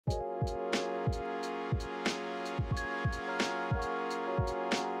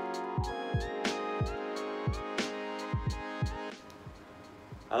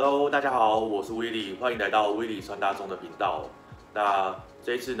Hello， 大家好，我是 Willie， 欢迎来到威利穿搭中的频道。那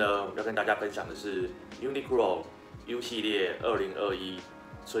这一次呢，要跟大家分享的是 Uniqlo U 系列2021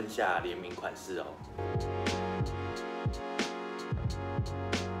春夏联名款式哦。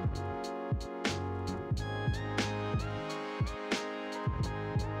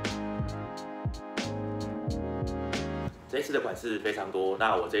这一次的款式非常多，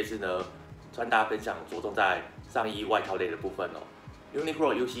那我这一次呢，穿搭分享着重在上衣外套类的部分哦。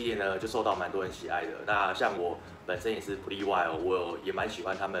Uniqlo U 系列呢，就受到蛮多人喜爱的。那像我本身也是 Willie Wang 哦，我也蛮喜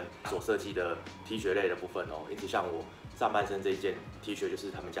欢他们所设计的 T 恤类的部分哦。因此，像我上半身这一件 T 恤就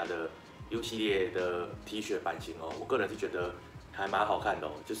是他们家的 U 系列的 T 恤版型哦。我个人是觉得还蛮好看的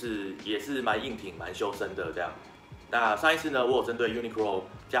哦，就是也是蛮硬挺、蛮修身的这样。那上一次呢，我有针对 Uniqlo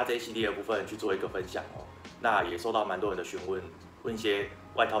加这一系列的部分去做一个分享哦。那也收到蛮多人的询问，问一些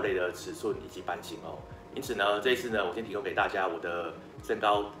外套类的尺寸以及版型哦。因此呢，这一次呢，我先提供给大家我的身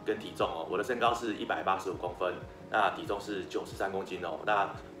高跟体重哦。我的身高是185公分，那体重是93公斤哦。那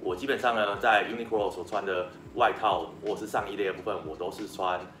我基本上呢，在 Uniqlo 所穿的外套或是上衣类的部分，我都是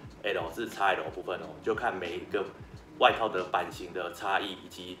穿 L 至 XL 部分哦，就看每一个外套的版型的差异，以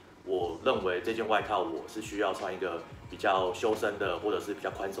及我认为这件外套我是需要穿一个比较修身的，或者是比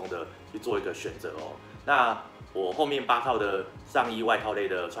较宽松的去做一个选择哦。那我后面8套的上衣外套类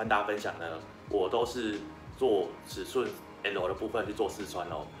的穿搭分享呢，我都是做尺寸 L 的部分去做试穿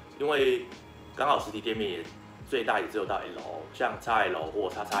哦，因为刚好实体店面也最大也只有到 L， 像 XL 或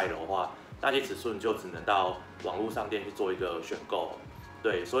XXL 的话，那些尺寸就只能到网络商店去做一个选购。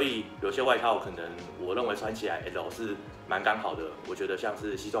对，所以有些外套可能我认为穿起来 L 是蛮刚好的，我觉得像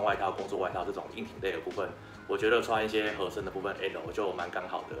是西装外套、工作外套这种硬挺类的部分，我觉得穿一些合身的部分 L 就蛮刚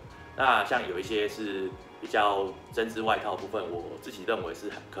好的。那像有一些是比较针织外套的部分，我自己认为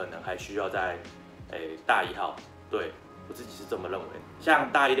是可能还需要在大1号，对我自己是这么认为。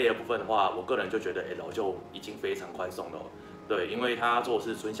像大衣类的部分的话，我个人就觉得 L 就已经非常宽松了哦。对，因为它做的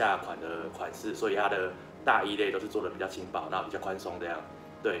是春夏款的款式，所以它的大衣类都是做的比较轻薄，那比较宽松这样。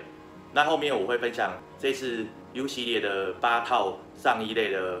对，那后面我会分享这次 U 系列的8套上衣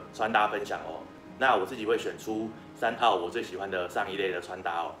类的穿搭分享哦。那我自己会选出3套我最喜欢的上衣类的穿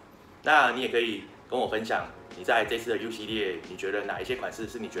搭哦。那你也可以跟我分享，你在这次的 U 系列，你觉得哪一些款式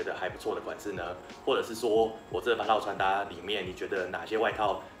是你觉得还不错的款式呢？或者是说我这8套穿搭里面，你觉得哪些外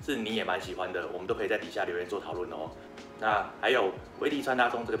套是你也蛮喜欢的？我们都可以在底下留言做讨论哦。那还有威力穿搭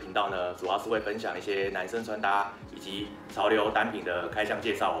中这个频道呢，主要是会分享一些男生穿搭以及潮流单品的开箱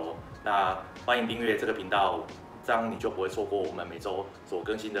介绍哦。那欢迎订阅这个频道，这样你就不会错过我们每周所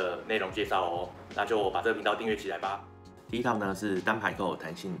更新的内容介绍哦。那就把这个频道订阅起来吧。第一套呢是单排扣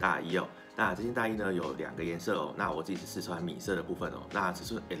弹性大衣哦。那这件大衣呢有2个颜色哦。那我自己是试穿米色的部分哦。那尺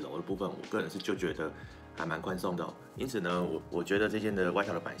寸 L 的部分，我个人是就觉得还蛮宽松的哦。因此呢，我觉得这件的外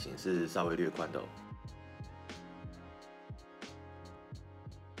套的版型是稍微略宽的哦。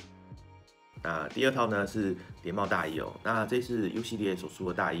那第2套呢是连帽大衣哦。那这次 U 系列所出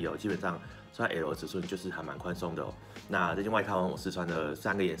的大衣哦，基本上穿 L 尺寸就是还蛮宽松的哦。那这件外套我试穿了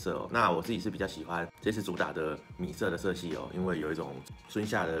3个颜色哦。那我自己是比较喜欢这次主打的米色的色系哦，因为有一种春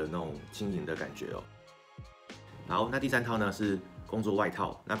夏的那种轻盈的感觉哦。好，那第3套呢是工作外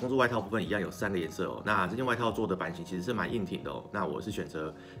套。那工作外套部分一样有3个颜色哦。那这件外套做的版型其实是蛮硬挺的哦。那我是选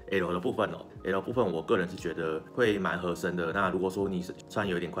择 L 的部分哦。L 部分我个人是觉得会蛮合身的。那如果说你穿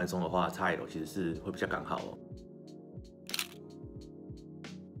有点宽松的话，XL 其实是会比较刚好哦。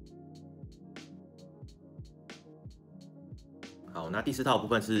好，那第4套部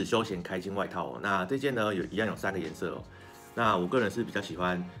分是休闲开襟外套哦。那这件呢一样有3个颜色哦。那我个人是比较喜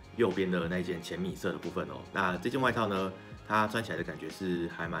欢右边的那一件浅米色的部分哦。那这件外套呢，它穿起来的感觉是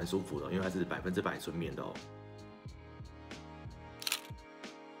还蛮舒服的，因为它是100%纯棉的哦。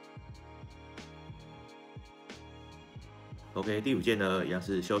OK， 第5件呢一样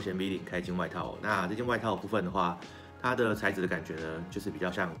是休闲 V 领开襟外套哦。那这件外套部分的话，它的材质的感觉呢，就是比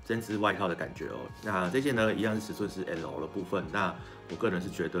较像针织外套的感觉哦。那这件呢，一样是尺寸是 L 的部分。那我个人是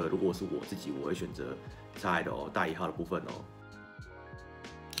觉得，如果是我自己，我会选择 XL 哦，大1号的部分哦。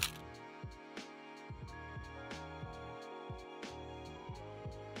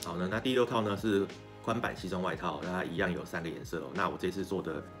好呢，那第6套呢是宽版西装外套，那它一样有3个颜色哦。那我这次做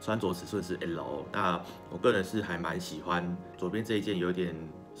的穿着尺寸是 L 哦。那我个人是还蛮喜欢左边这一件有点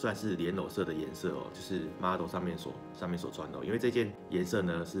算是莲藕色的颜色哦，就是 model 上面所穿的哦，因为这件颜色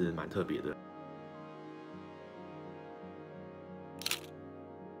呢是蛮特别的。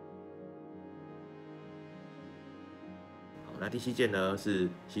那第7件呢是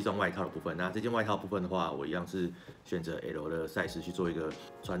西装外套的部分。那这件外套部分的话，我一样是选择 L 的 size 去做一个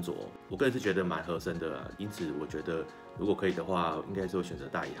穿着。我个人是觉得蛮合身的啦，因此我觉得如果可以的话，应该是会选择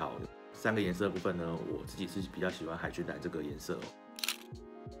大1号。3个颜色的部分呢，我自己是比较喜欢海军蓝这个颜色。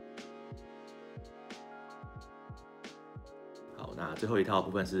好，那最后一套的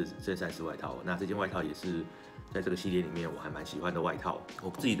部分是衬衫式外套。那这件外套也是在这个系列里面我还蛮喜欢的外套。我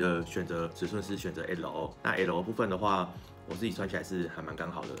自己的选择尺寸是选择 L。那 L 的部分的话，我自己穿起来是还蛮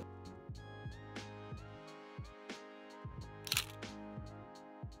刚好的。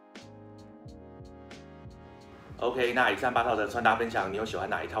OK， 那以上8套的穿搭分享，你有喜欢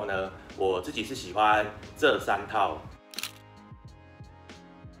哪一套呢？我自己是喜欢这3套。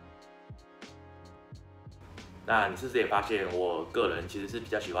那你是不是也发现，我个人其实是比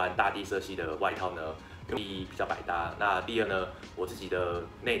较喜欢大地色系的外套呢？第一比较百搭，那第二呢，我自己的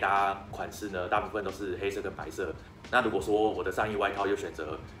内搭款式呢，大部分都是黑色跟白色。那如果说我的上衣外套又选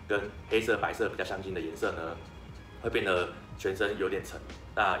择跟黑色、白色比较相近的颜色呢，会变得全身有点沉。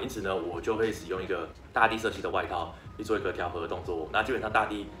那因此呢，我就会使用一个大地色系的外套去做一个调和的动作。那基本上大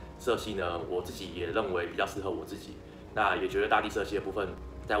地色系呢，我自己也认为比较适合我自己。那也觉得大地色系的部分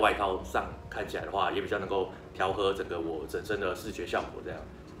在外套上看起来的话，也比较能够调和整个我整身的视觉效果这样。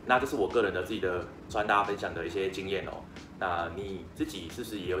那这是我个人的自己的穿搭分享的一些经验哦。那你自己是不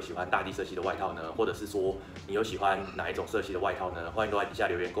是也有喜欢大地色系的外套呢？或者是说你有喜欢哪一种色系的外套呢？欢迎都在底下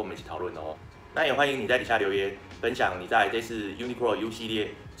留言跟我们一起讨论哦。那也欢迎你在底下留言分享你在这次 Uniqlo U 系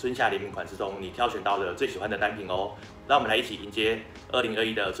列春夏联名款式中你挑选到的最喜欢的单品哦。让我们来一起迎接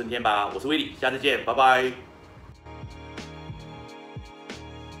2021的春天吧！我是威利，下次见，拜拜。